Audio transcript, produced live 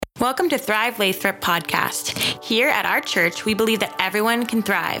Welcome to Thrive Lathrop podcast. Here at our church, we believe that everyone can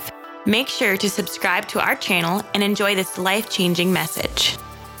thrive. Make sure to subscribe to our channel and enjoy this life-changing message.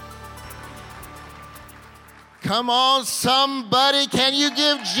 Come on, somebody. Can you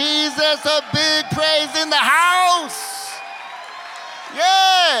give Jesus a big praise in the house?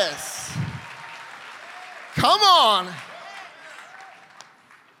 Yes. Come on.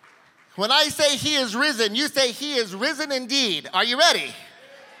 When I say he is risen, you say he is risen indeed. Are you ready?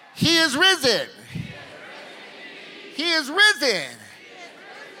 He is risen. He is risen.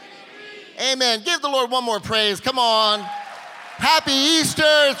 Amen. Give the Lord one more praise. Come on. Happy Easter.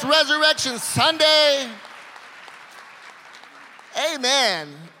 It's Resurrection Sunday. Amen.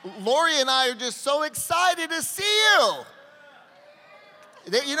 Lori and I are just so excited to see you.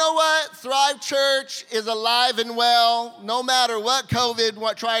 You know what? Thrive Church is alive and well, no matter what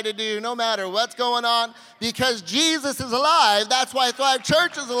COVID tried to do, no matter what's going on, because Jesus is alive. That's why Thrive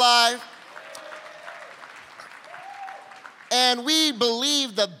Church is alive. And we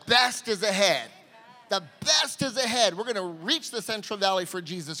believe the best is ahead. The best is ahead. We're going to reach the Central Valley for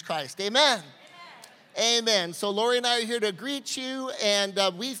Jesus Christ. Amen. Amen. So Lori and I are here to greet you, and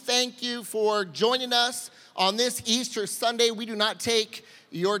we thank you for joining us on this Easter Sunday. We do not take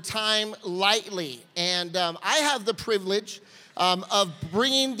your time lightly. And I have the privilege of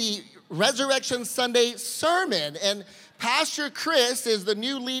bringing the Resurrection Sunday sermon. And Pastor Chris is the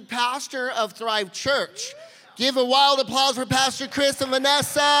new lead pastor of Thrive Church. Give a wild applause for Pastor Chris and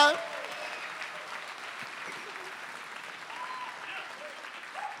Vanessa.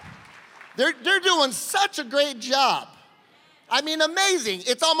 They're doing such a great job. I mean, amazing.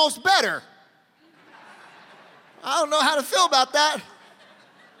 It's almost better. I don't know how to feel about that.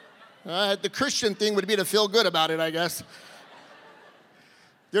 The Christian thing would be to feel good about it, I guess.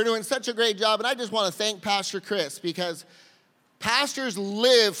 They're doing such a great job, and I just want to thank Pastor Chris, because pastors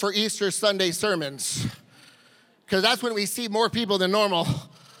live for Easter Sunday sermons, because that's when we see more people than normal,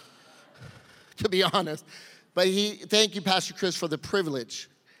 to be honest. But thank you, Pastor Chris, for the privilege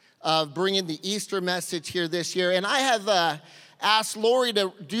of bringing the Easter message here this year. And I have asked Lori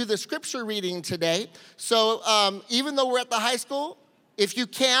to do the scripture reading today. So even though we're at the high school, if you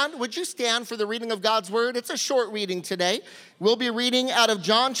can, would you stand for the reading of God's word? It's a short reading today. We'll be reading out of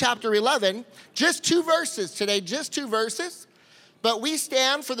John chapter 11, just 2 verses today, just 2 verses. But we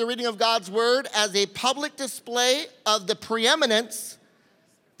stand for the reading of God's word as a public display of the preeminence,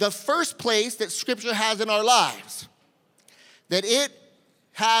 the first place that scripture has in our lives, that it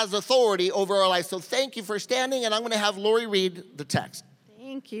has authority over our lives. So thank you for standing, and I'm going to have Lori read the text.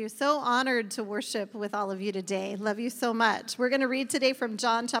 Thank you. So honored to worship with all of you today. Love you so much. We're going to read today from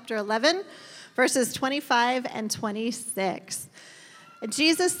John chapter 11, verses 25 and 26. And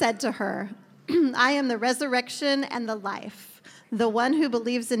Jesus said to her, I am the resurrection and the life. The one who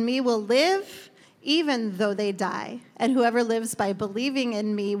believes in me will live even though they die. And whoever lives by believing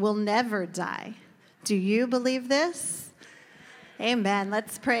in me will never die. Do you believe this? Amen.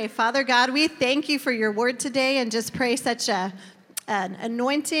 Let's pray. Father God, we thank you for your word today, and just pray such an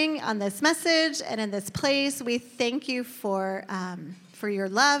anointing on this message and in this place. We thank you for your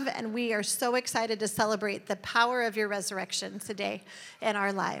love, and we are so excited to celebrate the power of your resurrection today in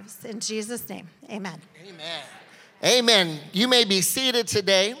our lives. In Jesus' name, amen. Amen. Amen. You may be seated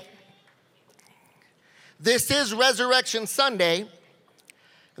today. This is Resurrection Sunday,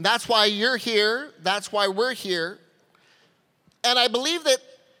 and that's why you're here. That's why we're here. And I believe that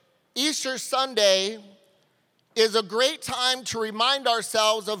Easter Sunday is a great time to remind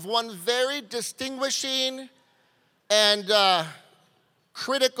ourselves of one very distinguishing and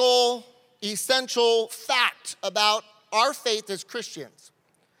critical, essential fact about our faith as Christians.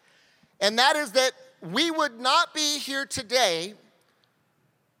 And that is that we would not be here today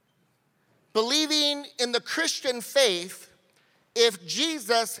believing in the Christian faith if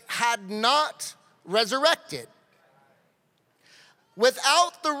Jesus had not resurrected.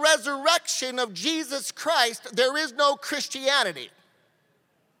 Without the resurrection of Jesus Christ, there is no Christianity.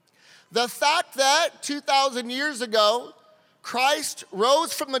 The fact that 2,000 years ago, Christ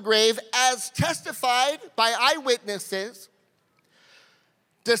rose from the grave as testified by eyewitnesses,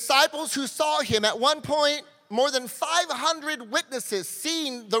 disciples who saw him, at one point, more than 500 witnesses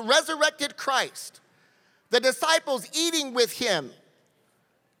seeing the resurrected Christ, the disciples eating with him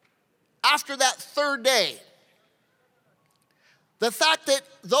after that third day. The fact that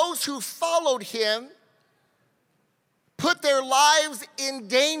those who followed him put their lives in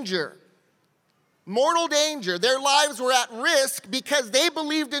danger, mortal danger. Their lives were at risk because they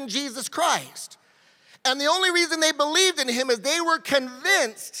believed in Jesus Christ. And the only reason they believed in him is they were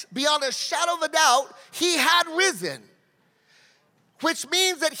convinced beyond a shadow of a doubt he had risen. which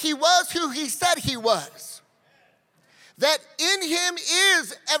means that he was who he said he was. That in him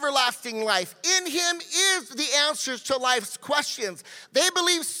is everlasting life. In him is the answers to life's questions. They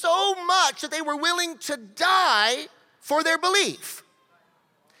believed so much that they were willing to die for their belief.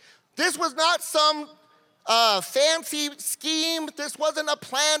 This was not some fancy scheme. This wasn't a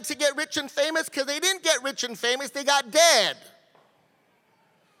plan to get rich and famous, because they didn't get rich and famous, they got dead.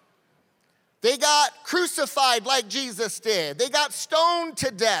 They got crucified like Jesus did. They got stoned to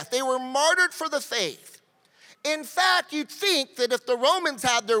death. They were martyred for the faith. In fact, you'd think that if the Romans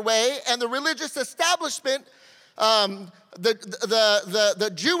had their way and the religious establishment, the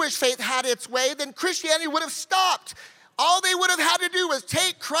Jewish faith had its way, then Christianity would have stopped. All they would have had to do was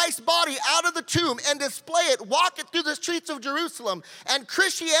take Christ's body out of the tomb and display it, walk it through the streets of Jerusalem, and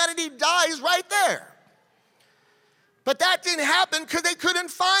Christianity dies right there. But that didn't happen because they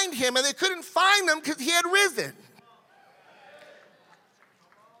couldn't find him, and they couldn't find him because he had risen.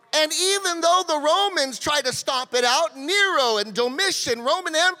 And even though the Romans tried to stomp it out, Nero and Domitian,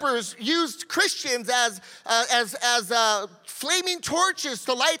 Roman emperors, used Christians as flaming torches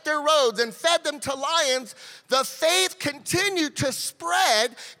to light their roads and fed them to lions, the faith continued to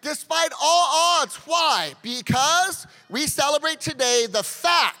spread despite all odds. Why? Because we celebrate today the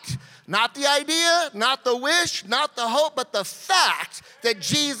fact, not the idea, not the wish, not the hope, but the fact that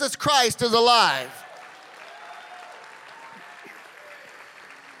Jesus Christ is alive.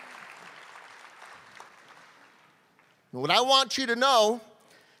 What I want you to know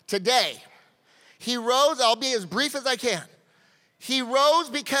today, he rose, I'll be as brief as I can. He rose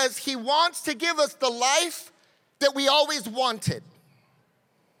because he wants to give us the life that we always wanted.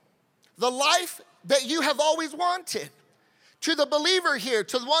 The life that you have always wanted. To the believer here,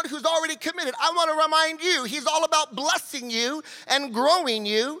 to the one who's already committed, I want to remind you, he's all about blessing you and growing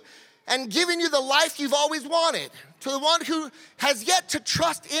you and giving you the life you've always wanted. To the one who has yet to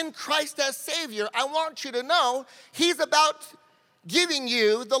trust in Christ as Savior, I want you to know he's about giving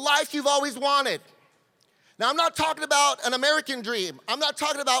you the life you've always wanted. Now, I'm not talking about an American dream. I'm not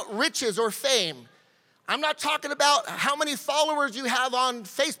talking about riches or fame. I'm not talking about how many followers you have on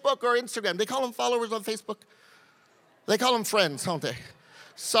Facebook or Instagram. They call them followers on Facebook? They call them friends, don't they?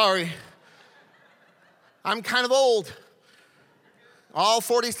 Sorry. I'm kind of old. All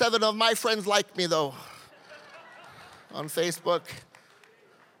 47 of my friends like me, though, on Facebook.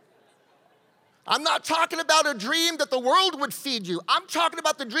 I'm not talking about a dream that the world would feed you. I'm talking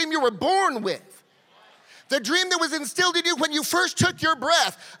about the dream you were born with. The dream that was instilled in you when you first took your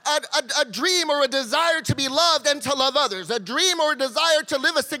breath. A dream or a desire to be loved and to love others. A dream or a desire to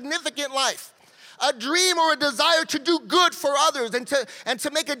live a significant life. A dream or a desire to do good for others and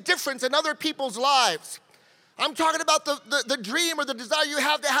to make a difference in other people's lives. I'm talking about the dream or the desire you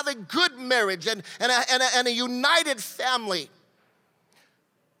have to have a good marriage and a united family.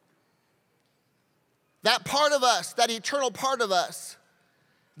 That part of us, that eternal part of us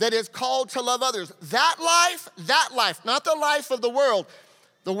that is called to love others. That life, not the life of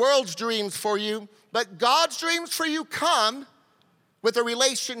the world's dreams for you, but God's dreams for you come with a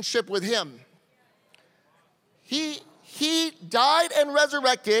relationship with him. He died and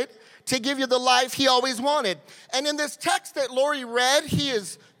resurrected to give you the life he always wanted. And in this text that Lori read, he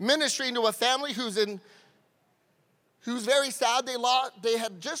is ministering to a family who's very sad. They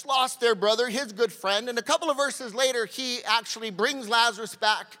had just lost their brother, his good friend, and a couple of verses later, he actually brings Lazarus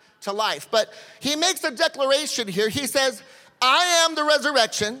back to life. But he makes a declaration here. He says, I am the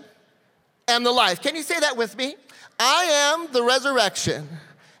resurrection and the life. Can you say that with me? I am the resurrection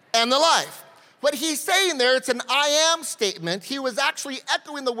and the life. What he's saying there, it's an I am statement. He was actually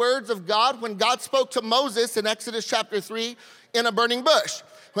echoing the words of God when God spoke to Moses in Exodus chapter 3 in a burning bush.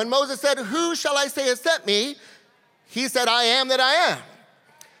 When Moses said, who shall I say has sent me? He said, I am that I am.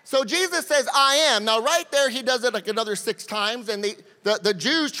 So Jesus says, I am. Now right there, he does it like another 6 times, and the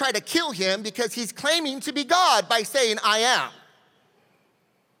Jews try to kill him because he's claiming to be God by saying, I am.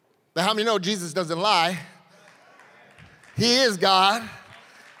 But how many know Jesus doesn't lie? He is God.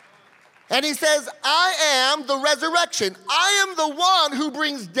 And he says, I am the resurrection. I am the one who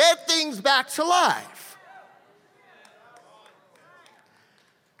brings dead things back to life.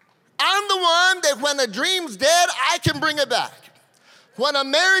 I'm the one that when a dream's dead, I can bring it back. When a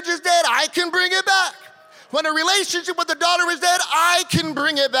marriage is dead, I can bring it back. When a relationship with a daughter is dead, I can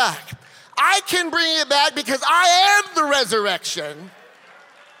bring it back. I can bring it back because I am the resurrection.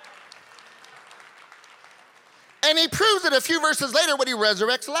 And he proves it a few verses later when he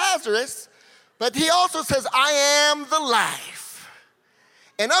resurrects Lazarus. But he also says, I am the life.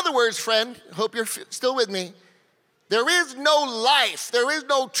 In other words, friend, hope you're still with me. There is no life, there is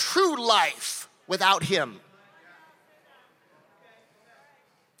no true life without him.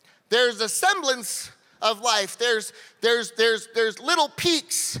 There's a semblance of life. There's little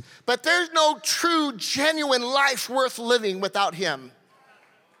peaks, but there's no true, genuine life worth living without him.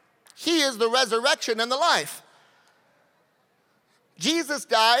 He is the resurrection and the life. Jesus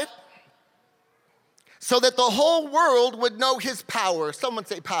died so that the whole world would know his power. Someone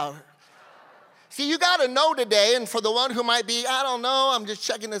say power. See, you got to know today, and for the one who might be, I don't know, I'm just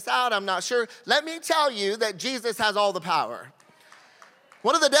checking this out, I'm not sure. Let me tell you that Jesus has all the power.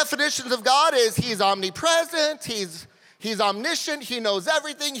 One of the definitions of God is he's omnipresent, he's omniscient, he knows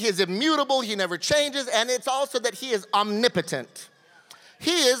everything, he is immutable, he never changes, and it's also that he is omnipotent.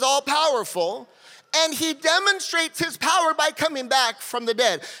 He is all powerful, and he demonstrates his power by coming back from the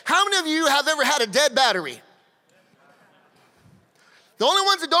dead. How many of you have ever had a dead battery? The only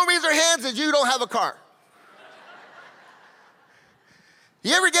ones that don't raise their hands is you don't have a car.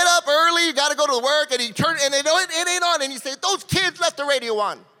 You ever get up early, you gotta go to work, and you turn, and it ain't on, and you say, those kids left the radio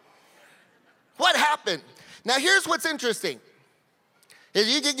on. What happened? Now here's what's interesting,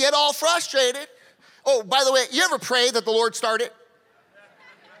 is you can get all frustrated. Oh, by the way, you ever pray that the Lord start it?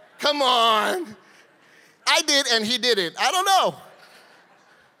 Come on. I did, and he didn't. I don't know.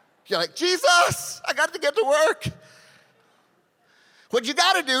 You're like, Jesus, I got to get to work. What you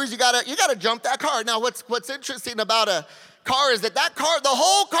gotta do is you gotta jump that car. Now what's interesting about a car is that car, the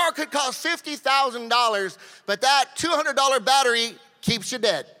whole car could cost $50,000, but that $200 battery keeps you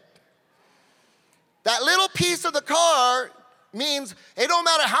dead. That little piece of the car means it don't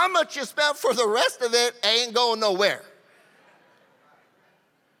matter how much you spend for the rest of it, ain't going nowhere.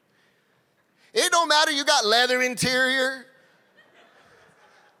 It don't matter you got leather interior.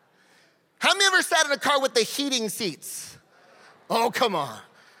 How many ever sat in a car with the heating seats? Oh, come on.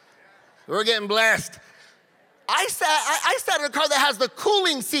 We're getting blessed. I sat in a car that has the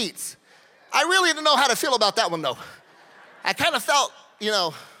cooling seats. I really didn't know how to feel about that one, though. I kind of felt,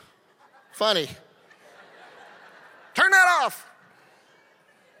 funny. Turn that off.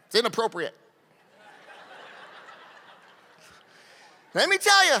 It's inappropriate. Let me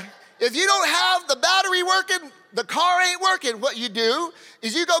tell you, if you don't have the battery working, the car ain't working, what you do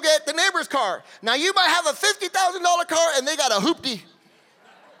is you go get the neighbor's car. Now you might have a $50,000 car and they got a hoopty.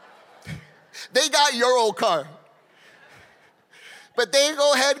 They got your old car. But they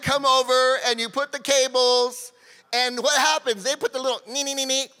go ahead, come over, and you put the cables, and what happens? They put the little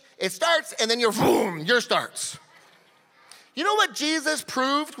nee. It starts, and then yours starts. You know what Jesus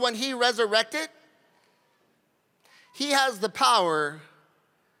proved when he resurrected? He has the power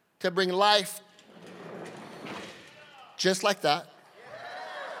to bring life just like that.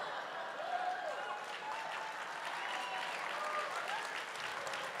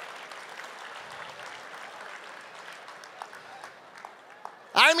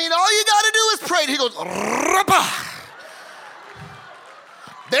 I mean, all you got to do is pray. He goes, Rapa.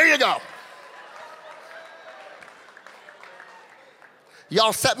 There you go.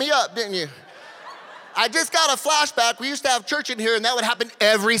 Y'all set me up, didn't you? I just got a flashback. We used to have church in here, and that would happen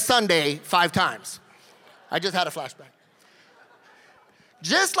every Sunday 5 times. I just had a flashback.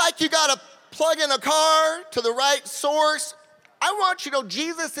 Just like you got to plug in a car to the right source, I want you to know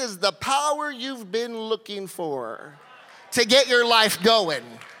Jesus is the power you've been looking for to get your life going.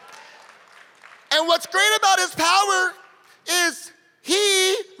 And what's great about his power is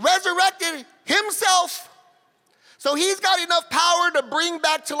he resurrected himself. So he's got enough power to bring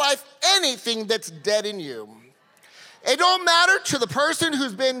back to life anything that's dead in you. It don't matter to the person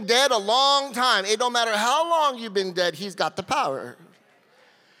who's been dead a long time. It don't matter how long you've been dead, he's got the power.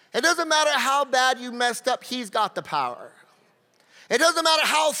 It doesn't matter how bad you messed up, he's got the power. It doesn't matter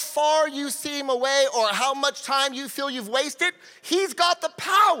how far you seem away or how much time you feel you've wasted, he's got the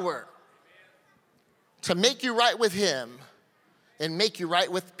power to make you right with him and make you right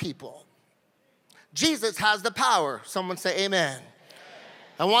with people. Jesus has the power. Someone say amen.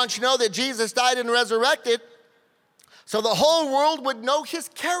 I want you to know that Jesus died and resurrected so the whole world would know his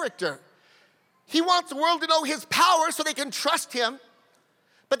character. He wants the world to know his power so they can trust him,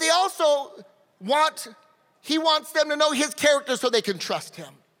 but he wants them to know his character so they can trust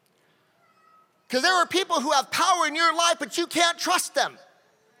him. Because there are people who have power in your life, but you can't trust them.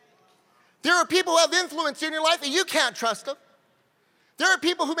 There are people who have influence in your life, and you can't trust them. There are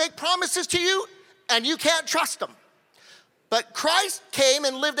people who make promises to you, and you can't trust them. But Christ came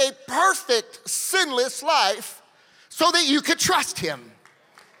and lived a perfect, sinless life so that you could trust him.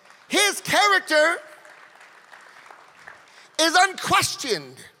 His character is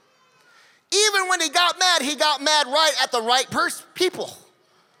unquestioned. Even when he got mad right at the right people.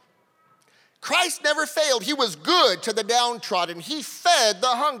 Christ never failed. He was good to the downtrodden. He fed the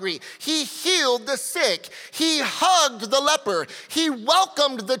hungry. He healed the sick. He hugged the leper. He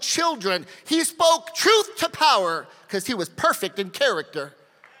welcomed the children. He spoke truth to power because he was perfect in character.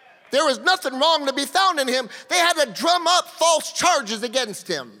 There was nothing wrong to be found in him. They had to drum up false charges against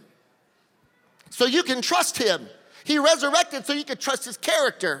him. So you can trust him. He resurrected so you can trust his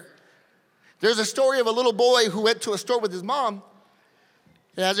character. There's a story of a little boy who went to a store with his mom.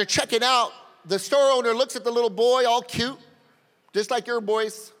 And as they're checking out, the store owner looks at the little boy, all cute, just like your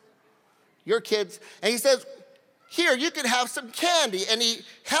boys, your kids. And he says, here, you can have some candy. And he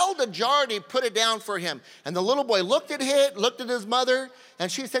held a jar and he put it down for him. And the little boy looked at it, looked at his mother,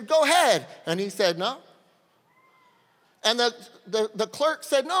 and she said, go ahead. And he said, no. And the clerk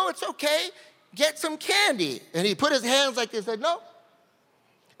said, no, it's okay. Get some candy. And he put his hands like this, said, no.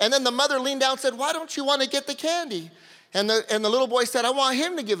 And then the mother leaned down and said, why don't you want to get the candy? And the little boy said, I want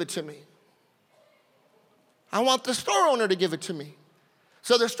him to give it to me. I want the store owner to give it to me.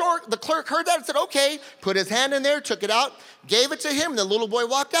 So the clerk heard that and said, okay, put his hand in there, took it out, gave it to him, and the little boy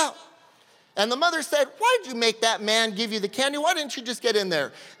walked out. And the mother said, why did you make that man give you the candy? Why didn't you just get in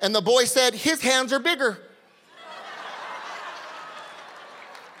there? And the boy said, his hands are bigger.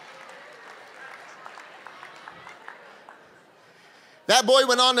 That boy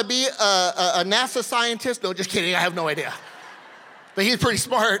went on to be a NASA scientist. No, just kidding, I have no idea. But he's pretty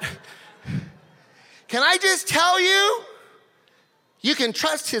smart. Can I just tell you, you can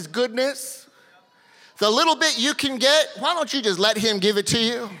trust his goodness. The little bit you can get, why don't you just let him give it to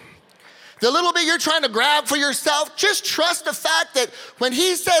you? The little bit you're trying to grab for yourself, just trust the fact that when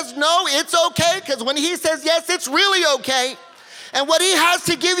he says no, it's okay, because when he says yes, it's really okay. And what he has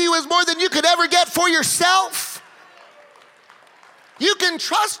to give you is more than you could ever get for yourself. You can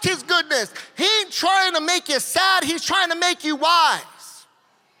trust his goodness. He ain't trying to make you sad, he's trying to make you wise.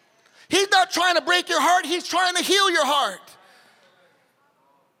 He's not trying to break your heart, he's trying to heal your heart.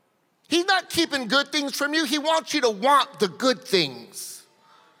 He's not keeping good things from you, he wants you to want the good things.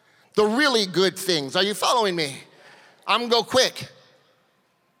 The really good things. Are you following me? I'm gonna go quick.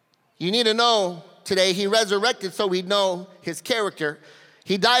 You need to know today he resurrected so we know his character.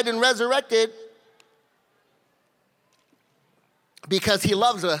 He died and resurrected because he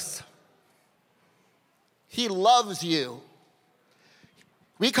loves us. He loves you.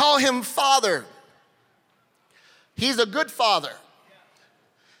 We call him Father. He's a good father.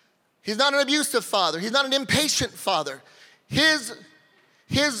 He's not an abusive father. He's not an impatient father. His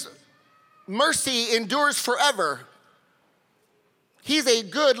mercy endures forever. He's a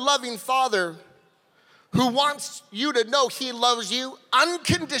good, loving father who wants you to know he loves you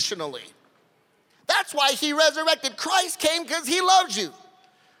unconditionally. That's why he resurrected. Christ came because he loves you.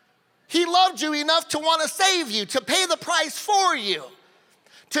 He loved you enough to want to save you, to pay the price for you,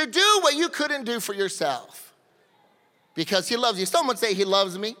 to do what you couldn't do for yourself because he loves you. Someone say, he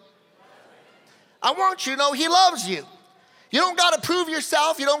loves me. I want you to know he loves you. You don't got to prove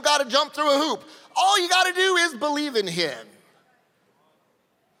yourself. You don't got to jump through a hoop. All you got to do is believe in him.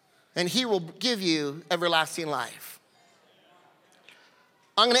 And he will give you everlasting life.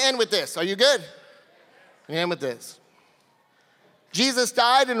 I'm going to end with this. Are you good? I'm going to end with this. Jesus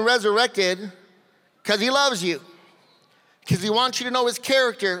died and resurrected because he loves you. Because he wants you to know his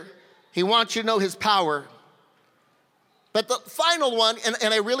character. He wants you to know his power. But the final one,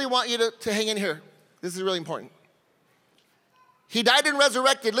 and I really want you to hang in here. This is really important. He died and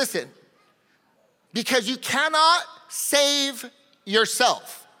resurrected, listen, because you cannot save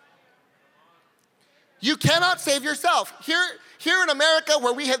yourself. You cannot save yourself. Here in America,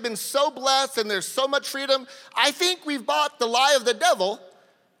 where we have been so blessed and there's so much freedom, I think we've bought the lie of the devil.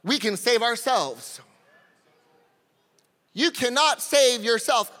 We can save ourselves. You cannot save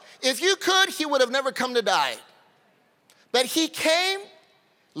yourself. If you could, he would have never come to die. But he came,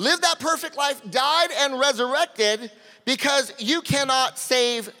 lived that perfect life, died and resurrected because you cannot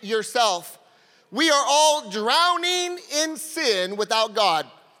save yourself. We are all drowning in sin without God.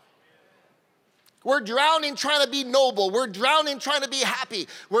 We're drowning trying to be noble. We're drowning trying to be happy.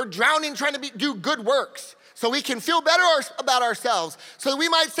 We're drowning trying to do good works so we can feel better about ourselves. So we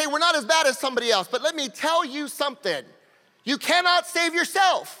might say we're not as bad as somebody else. But let me tell you something. You cannot save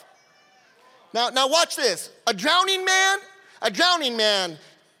yourself. Now watch this. A drowning man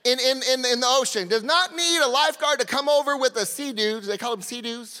in the ocean does not need a lifeguard to come over with a sea-doo, they call them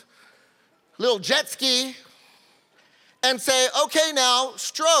sea-doos, little jet ski, and say, okay now,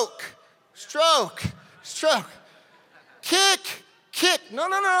 stroke, kick. No.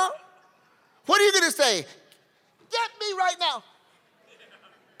 What are you gonna say? Get me right now.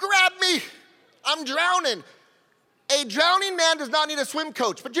 Grab me. I'm drowning. A drowning man does not need a swim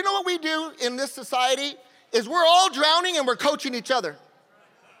coach. But you know what we do in this society? Is we're all drowning and we're coaching each other.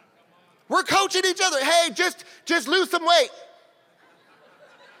 We're coaching each other. Hey, just lose some weight.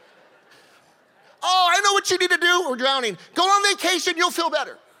 Oh, I know what you need to do. We're drowning. Go on vacation, you'll feel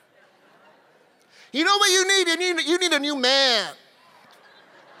better. You know what you need? You need a new man.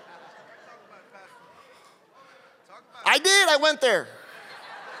 I went there.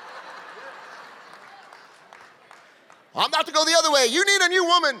 I'm about to go the other way. You need a new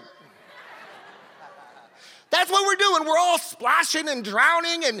woman. That's what we're doing. We're all splashing and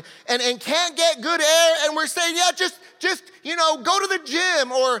drowning and can't get good air. And we're saying, yeah, just go to the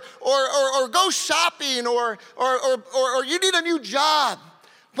gym or go shopping or you need a new job.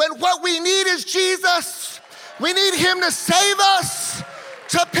 When what we need is Jesus. We need him to save us,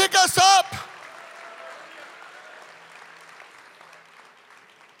 to pick us up.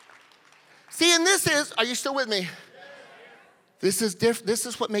 See, and are you still with me? This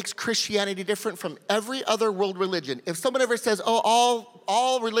is what makes Christianity different from every other world religion. If someone ever says, oh,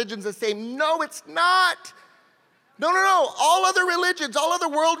 all religions the same, no, it's not. No. All other religions, all other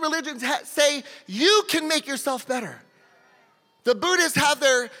world religions say you can make yourself better. The Buddhists have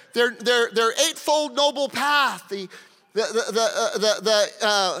their eightfold noble path. The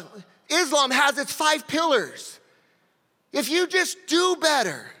Islam has its 5 pillars. If you just do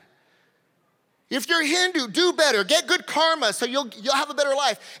better. If you're Hindu, do better. Get good karma so you'll have a better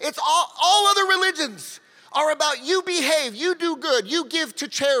life. It's all other religions are about you behave, you do good, you give to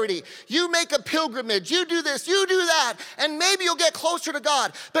charity, you make a pilgrimage, you do this, you do that, and maybe you'll get closer to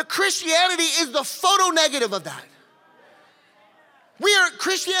God. But Christianity is the photo negative of that.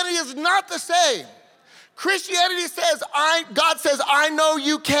 Christianity is not the same. Christianity says, God says, I know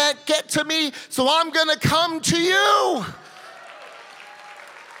you can't get to me, so I'm gonna come to you.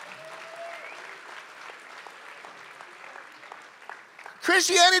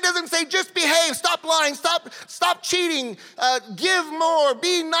 Christianity doesn't say just behave, stop lying, stop cheating, give more,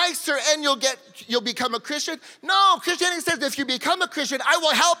 be nicer, and you'll become a Christian. No, Christianity says if you become a Christian, I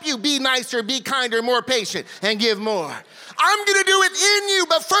will help you be nicer, be kinder, more patient, and give more. I'm gonna do it in you,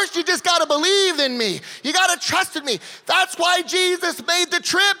 but first you just gotta believe in me. You gotta trust in me. That's why Jesus made the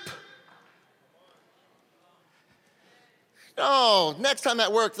trip. No, next time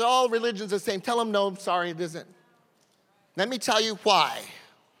at work, they're all religions the same. Tell them, no, I'm sorry, it isn't. Let me tell you why.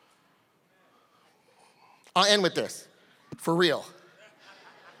 I'll end with this, for real.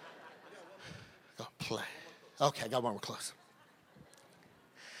 Go play. Okay, I got one more close.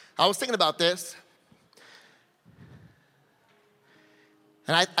 I was thinking about this,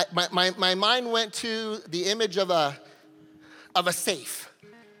 and my mind went to the image of a safe.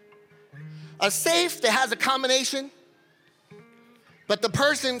 A safe that has a combination, but the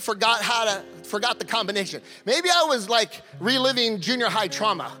person forgot the combination. Maybe I was like reliving junior high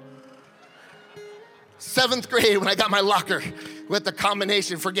trauma. 7th grade when I got my locker with the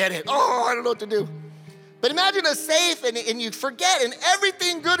combination, forget it. Oh, I don't know what to do. But imagine a safe and you forget and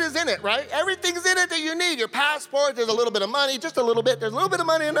everything good is in it, right? Everything's in it that you need. Your passport, there's a little bit of money, just a little bit. There's a little bit of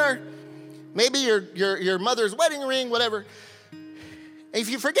money in there. Maybe your mother's wedding ring, whatever. If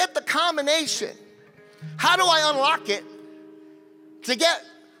you forget the combination, how do I unlock it to get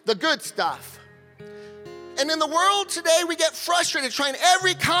the good stuff? And in the world today, we get frustrated trying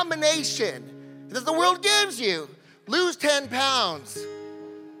every combination that the world gives you. Lose 10 pounds,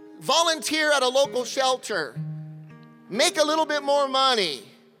 volunteer at a local shelter, make a little bit more money,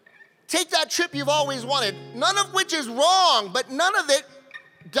 take that trip you've always wanted, none of which is wrong, but none of it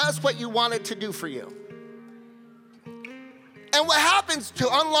does what you want it to do for you. And what happens to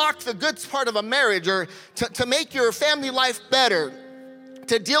unlock the good part of a marriage or to make your family life better,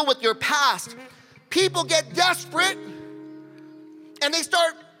 to deal with your past, people get desperate and they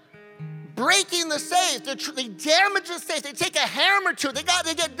start breaking the safe. They damage the safe. They take a hammer to it. They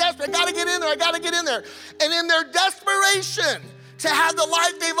get desperate. I gotta get in there. And in their desperation to have the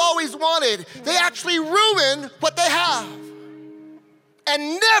life they've always wanted, they actually ruin what they have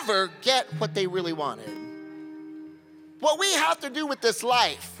and never get what they really wanted. What we have to do with this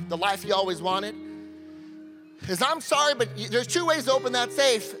life, the life you always wanted, is I'm sorry, but there's 2 ways to open that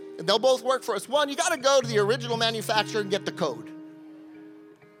safe. They'll both work for us. One, you gotta go to the original manufacturer and get the code.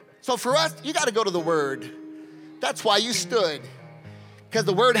 So for us, you gotta go to the Word. That's why you stood, because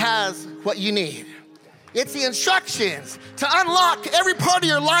the Word has what you need. It's the instructions to unlock every part of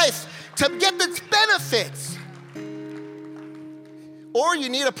your life to get its benefits. Or you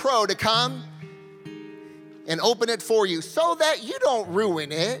need a pro to come and open it for you so that you don't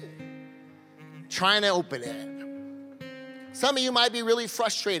ruin it trying to open it. Some of you might be really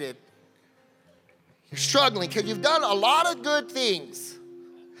frustrated. You're struggling because you've done a lot of good things.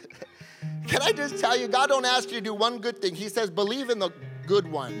 Can I just tell you, God don't ask you to do one good thing. He says, believe in the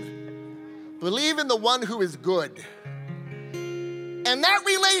good one. Believe in the one who is good. And that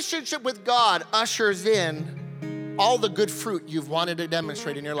relationship with God ushers in all the good fruit you've wanted to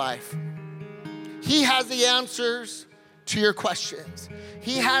demonstrate in your life. He has the answers to your questions.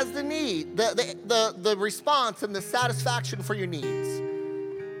 He has the need, the response and the satisfaction for your needs.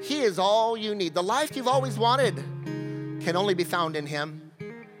 He is all you need. The life you've always wanted can only be found in him.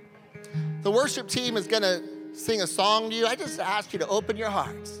 The worship team is going to sing a song to you. I just ask you to open your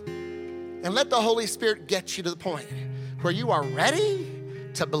hearts and let the Holy Spirit get you to the point where you are ready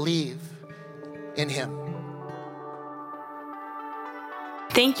to believe in him.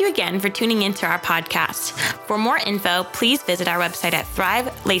 Thank you again for tuning into our podcast. For more info, please visit our website at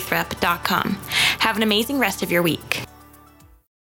thrivelathrop.com. Have an amazing rest of your week.